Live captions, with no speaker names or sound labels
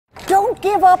Don't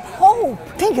give up hope.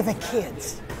 Think of the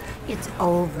kids. It's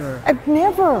over. I've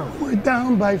never. We're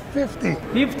down by 50.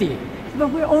 50. But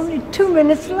we're only 2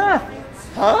 minutes left.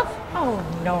 Huh? Oh,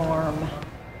 Norm.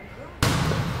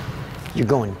 You're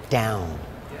going down.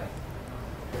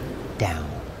 Down.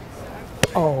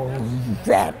 Oh,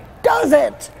 that does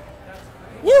it.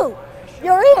 You're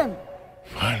in.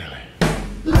 Finally.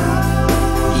 You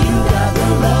got the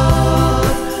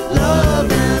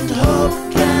love and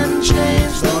hope can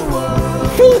change the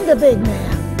world. Feed the big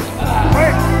man.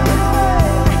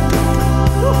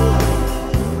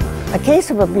 A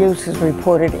case of abuse is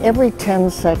reported every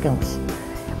 10 seconds.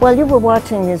 While you were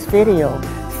watching this video,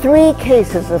 3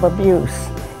 cases of abuse,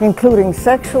 including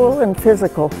sexual and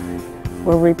physical,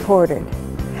 were reported.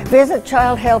 Visit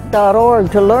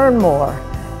childhelp.org to learn more.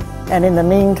 And in the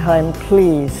meantime,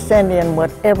 please send in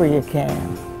whatever you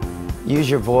can. Use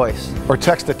your voice. Or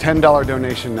text a $10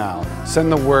 donation now.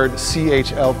 Send the word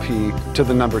CHLP to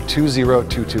the number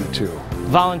 20222.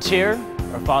 Volunteer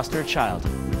or foster a child.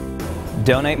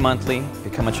 Donate monthly,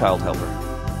 become a child helper.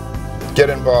 Get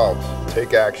involved,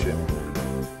 take action.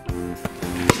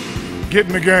 Get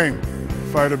in the game.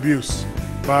 Fight abuse.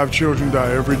 5 children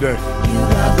die every day. You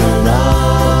got the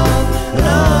love.